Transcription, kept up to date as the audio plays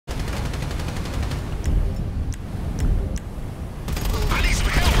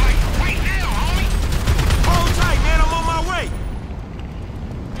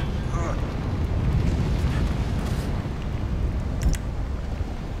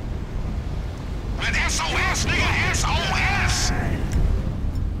Man, SOS, nigga, SOS!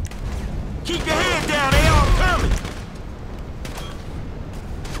 Keep your head down, they all coming!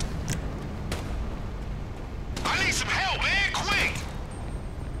 I need some help, man, quick!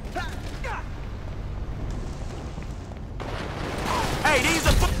 Hey, these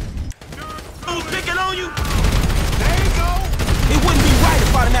are fools picking on you? There you go! It wouldn't be right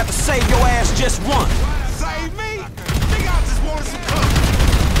if I didn't have to save your ass just once. Save me? Nigga, I just wanted some cover.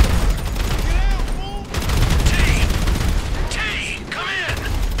 Get out, fool! T, come in!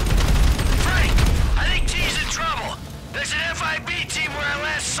 Frank, I think T's in trouble. There's an FIB team where I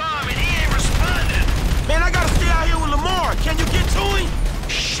last saw him and he ain't responding. Man, I gotta stay out here with Lamar. Can you get to him?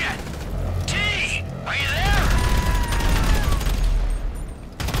 Shit! T, are you there?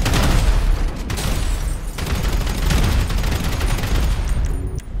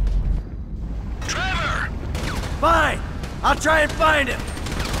 Trevor! Fine. I'll try and find him.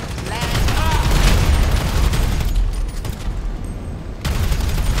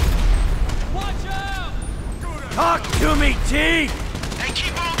 Watch out! Talk to me, T! Hey,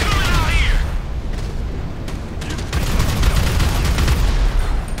 keep on coming out here!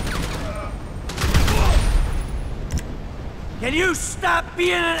 Can you stop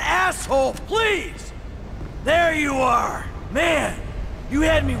being an asshole, please? There you are. Man, you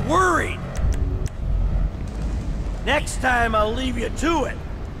had me worried. Next time, I'll leave you to it.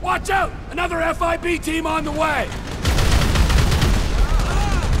 Watch out! Another FIB team on the way!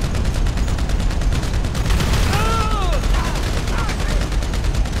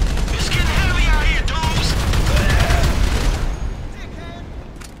 It's getting heavy out here, dudes!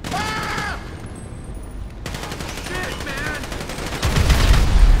 Shit, man!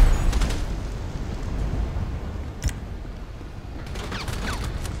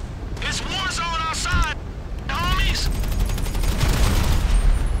 It's war zone outside, homies!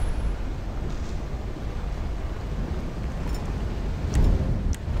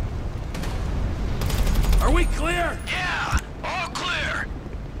 Are we clear? Yeah, all clear.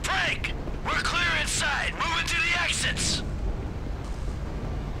 Frank, we're clear inside. Moving to the exits.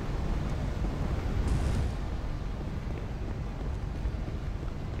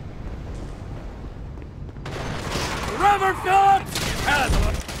 Trevor Phillips! Has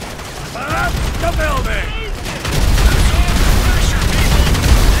the building! Absorb the pressure, people.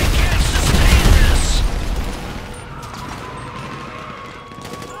 They can't sustain this.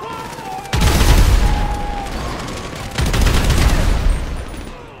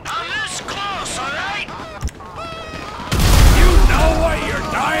 I'm this close, all right? You know what you're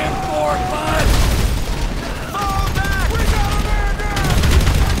dying for, bud? Fall back! We got a man down!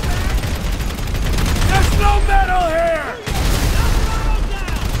 There's no metal here!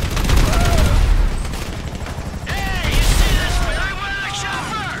 Hey, you see this very well,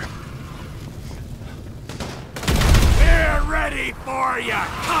 chopper? We're ready for ya!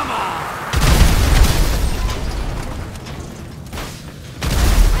 Come on!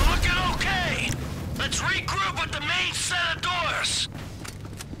 We're looking okay. Let's regroup at the main set of doors.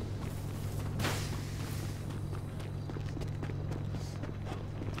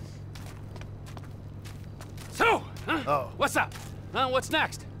 So, huh? Oh. What's up? What's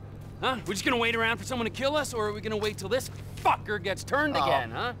next? Huh? We're just gonna wait around for someone to kill us, or are we gonna wait till this fucker gets turned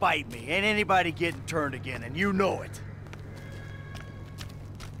again, huh? Bite me. Ain't anybody getting turned again, and you know it.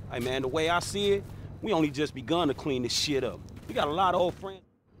 Hey man, the way I see it, we only just begun to clean this shit up. We got a lot of old friends.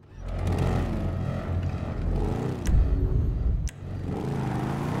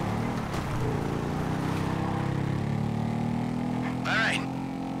 All right,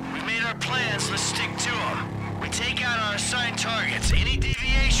 we made our plans. Let's stick to them. We take out our assigned targets. Any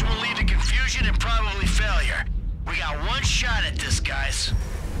deviation will lead to confusion and probably failure. We got one shot at this, guys.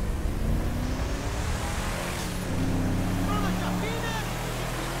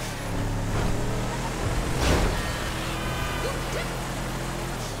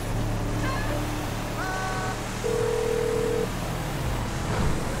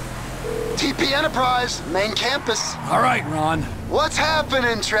 TP Enterprise, main campus. All right, Ron. What's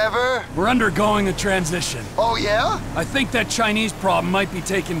happening, Trevor? We're undergoing a transition. Oh, yeah? I think that Chinese problem might be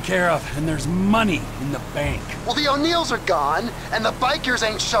taken care of, and there's money in the bank. Well, the O'Neills are gone, and the bikers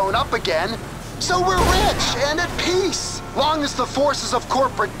ain't showing up again. So we're rich and at peace. Long as the forces of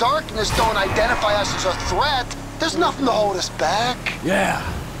corporate darkness don't identify us as a threat, there's nothing to hold us back. Yeah.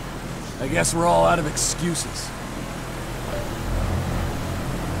 I guess we're all out of excuses.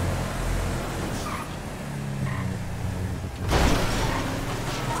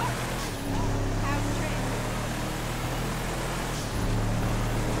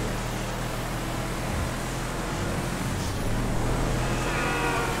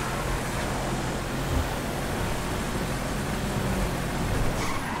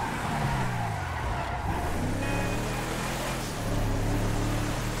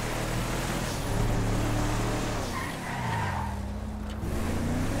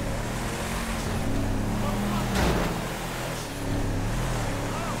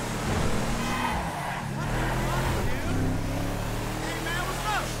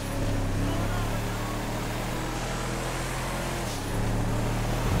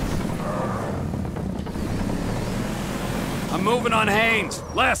 I'm moving on Haynes.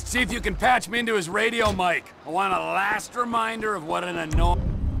 Les, see if you can patch me into his radio mic. I want a last reminder of what an annoying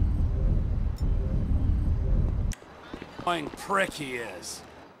prick he is.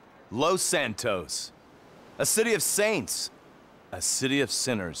 Los Santos. A city of saints. A city of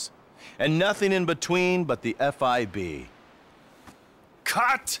sinners. And nothing in between but the FIB.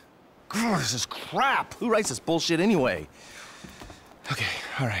 Cut! Grr, this is crap! Who writes this bullshit anyway? Okay,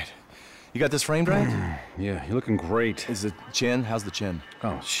 all right. You got this framed right? Yeah, you're looking great. Is the chin? How's the chin?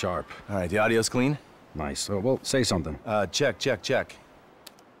 Oh, sharp. All right, the audio's clean? Nice. Well, say something. Check.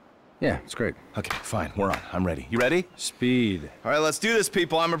 Yeah, it's great. Okay, fine, we're on. I'm ready. You ready? Speed. All right, let's do this,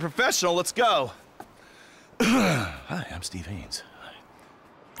 people. I'm a professional. Let's go. Hi, I'm Steve Haynes.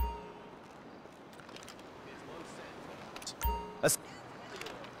 Let's...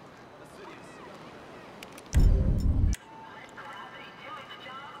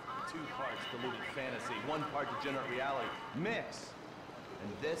 Two parts deluded fantasy, one part degenerate reality. Mix.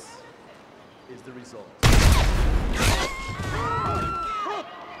 And this is the result.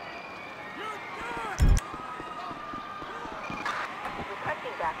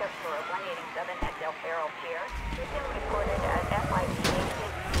 Requesting backup for 187 at Del Ferro Pier. Resume reported as FIB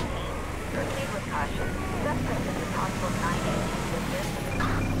 815. Proceed with caution. Suspect is a possible 918 visitor.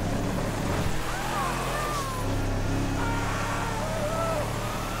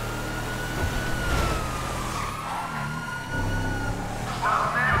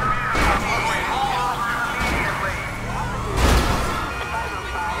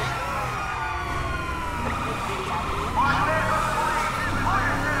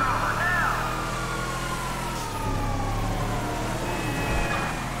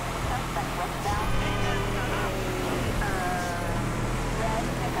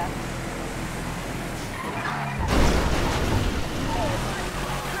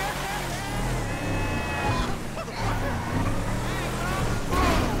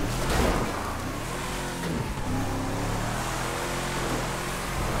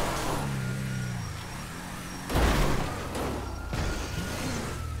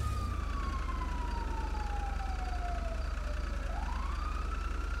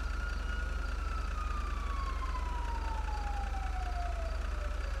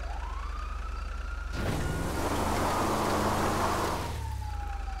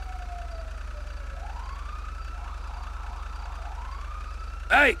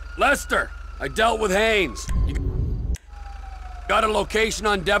 Hey, Lester! I dealt with Haynes. You got a location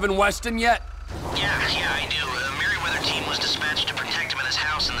on Devin Weston yet? Yeah, I do. The Merryweather team was dispatched to protect him at his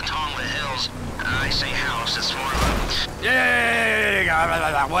house in the Tongva Hills. I say house, it's more of a...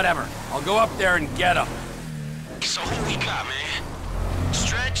 Yeah, whatever. I'll go up there and get him. So who we got, man?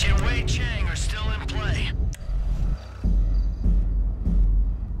 Stretch and Wei Chang are still in play.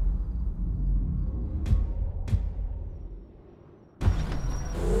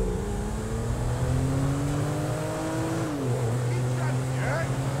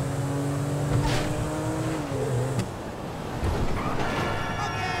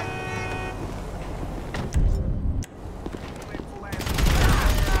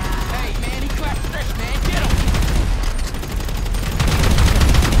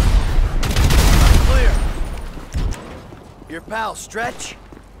 Your pal, Stretch?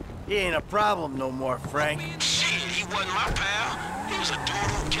 He ain't a problem no more, Frank. Shit, he wasn't my pal. He was a dude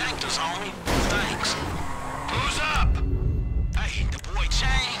who janked us, homie. Thanks. Who's up? Hey, the boy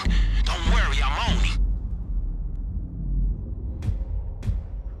Chang. Don't worry, I'm on him.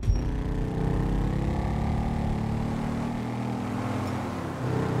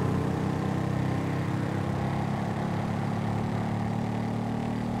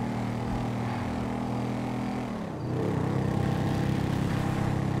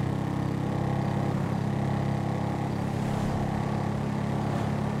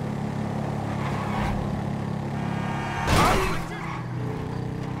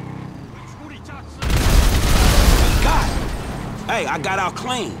 Hey, I got out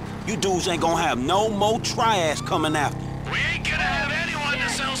clean. You dudes ain't gonna have no more triads coming after you. We ain't gonna have anyone to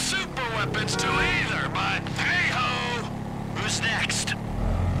sell super weapons to either, but hey-ho! Who's next?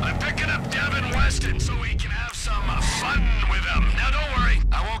 I'm picking up Devin Weston so we can have some fun with him. Now don't worry,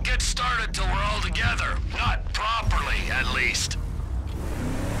 I won't get started till we're all together. Not properly, at least.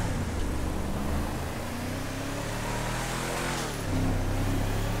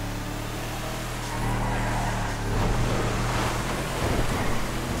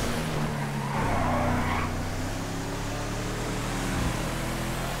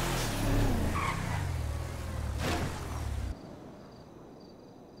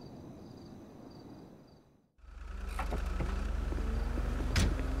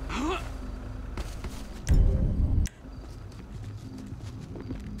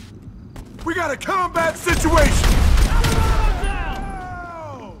 got a combat situation!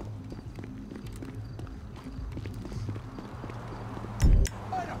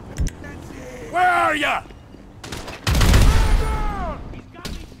 Where are ya? He's got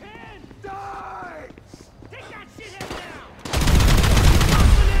me pinned! Die! Take that shithead down!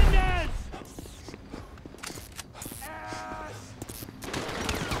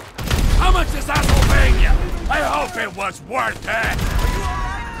 How much this asshole paying you? I hope it was worth it!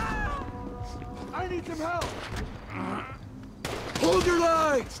 I need some help! Hold your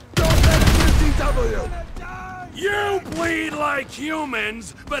lines! Don't let DTW! You bleed like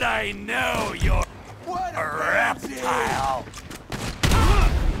humans, but I know you're What a reptile!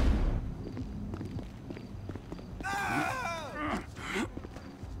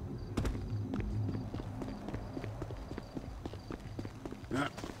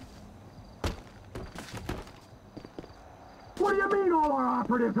 What do you mean all our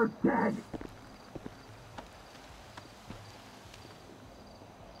operatives are dead?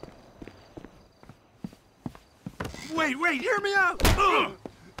 Wait, hear me out!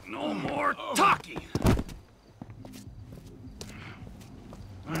 No more talking!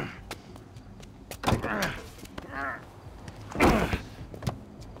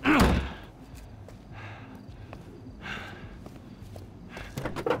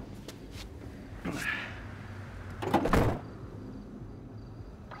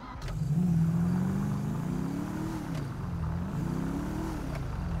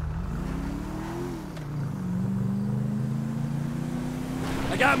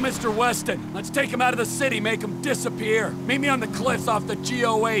 I got Mr. Weston. Let's take him out of the city, make him disappear. Meet me on the cliffs off the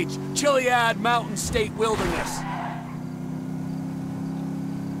GOH, Chiliad Mountain State Wilderness.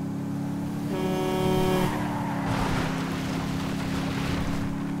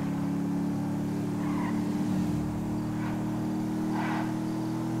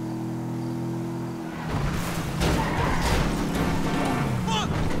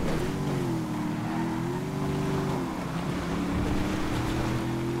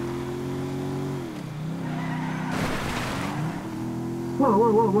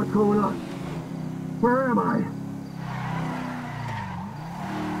 Whoa, what's going on? Where am I?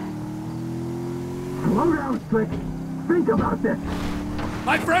 Slow down, Slick. Think about this.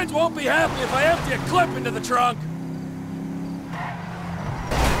 My friends won't be happy if I empty a clip into the trunk.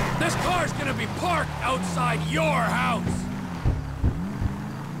 This car's gonna be parked outside your house.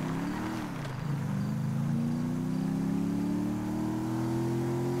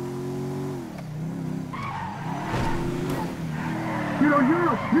 You know,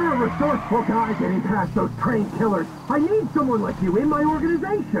 you're a resourceful guy getting past those trained killers. I need someone like you in my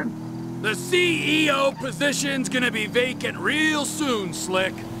organization. The CEO position's gonna be vacant real soon,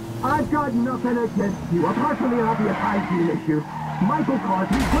 Slick. I've got nothing against you, apart from the obvious hygiene issue. Michael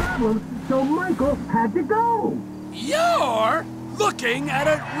caused me problems, so Michael had to go. You're looking at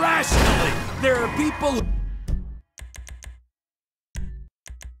it rationally. There are people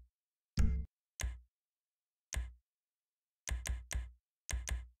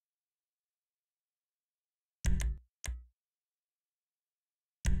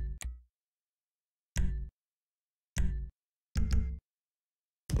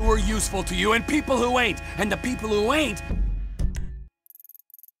who are useful to you and people who ain't. And the people who ain't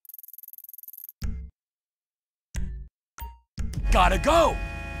gotta go.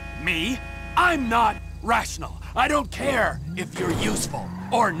 Me? I'm not rational. I don't care if you're useful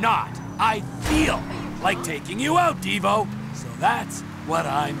or not. I feel like taking you out, Devo. So that's what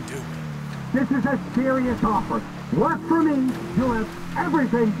I'm doing. This is a serious offer. Work for me, you'll have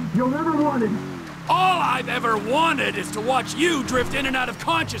everything you'll ever wanted. All I've ever wanted is to watch you drift in and out of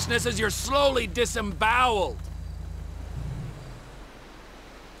consciousness as you're slowly disemboweled.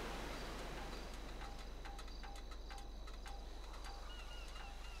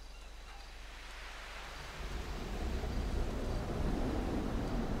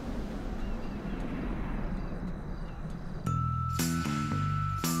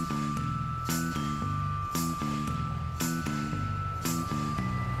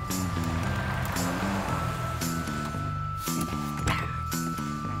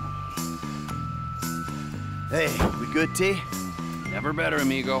 Hey, we good, T? Never better,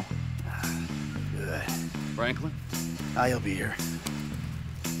 amigo. Good. Franklin? I'll be here.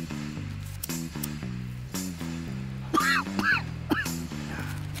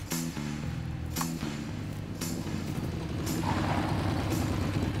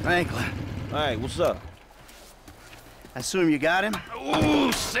 Franklin, Hey, what's up? I assume you got him?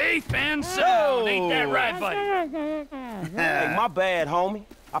 Ooh, safe and sound. Ain't that right, buddy? Hey, my bad, homie.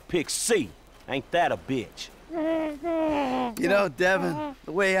 I picked C. Ain't that a bitch? You know, Devin,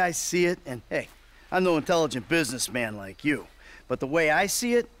 the way I see it, and hey, I'm no intelligent businessman like you, but the way I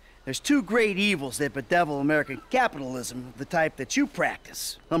see it, there's two great evils that bedevil American capitalism of the type that you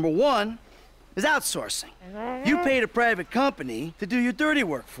practice. Number one is outsourcing. You paid a private company to do your dirty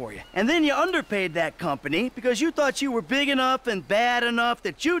work for you, and then you underpaid that company because you thought you were big enough and bad enough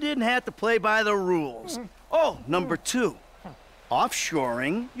that you didn't have to play by the rules. Oh, number two,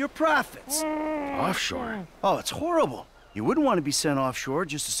 offshoring your profits. Offshore? Oh, it's horrible. You wouldn't want to be sent offshore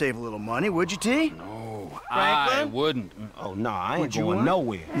just to save a little money, would you, T? No, Franklin? I wouldn't. Oh, nah, I ain't Would you going want?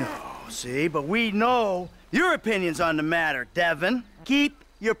 nowhere. No, see, but we know your opinions on the matter, Devin. Keep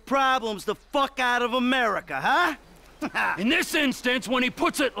your problems the fuck out of America, huh? In this instance, when he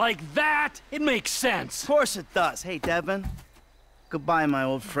puts it like that, it makes sense. Of course it does. Hey, Devin. Goodbye, my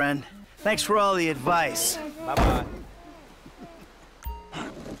old friend. Thanks for all the advice. Bye-bye.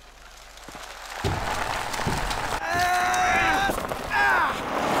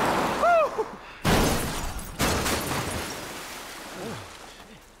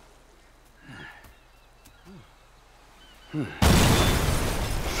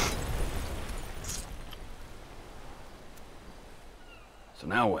 So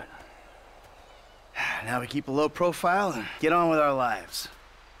now what? Now we keep a low profile and get on with our lives.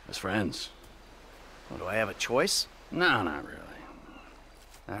 As friends? Well, do I have a choice? No, not really.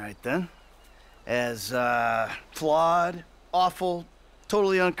 All right, then. As, flawed, awful,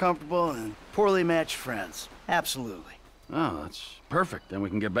 totally uncomfortable, and poorly matched friends. Absolutely. Oh, that's perfect. Then we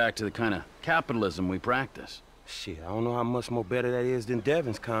can get back to the kind of capitalism we practice. Shit, I don't know how much more better that is than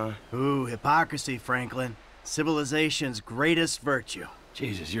Devin's kind. Ooh, hypocrisy, Franklin. Civilization's greatest virtue.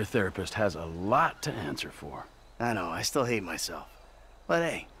 Jesus, your therapist has a lot to answer for. I know, I still hate myself. But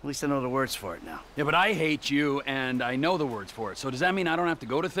hey, at least I know the words for it now. Yeah, but I hate you, and I know the words for it. So does that mean I don't have to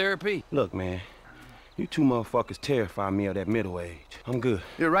go to therapy? Look, man, you two motherfuckers terrify me of that middle age. I'm good.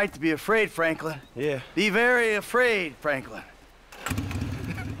 You're right to be afraid, Franklin. Yeah. Be very afraid, Franklin.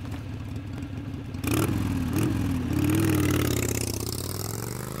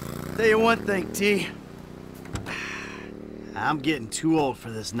 Tell you one thing, T. I'm getting too old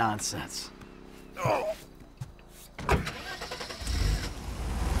for this nonsense. Oh.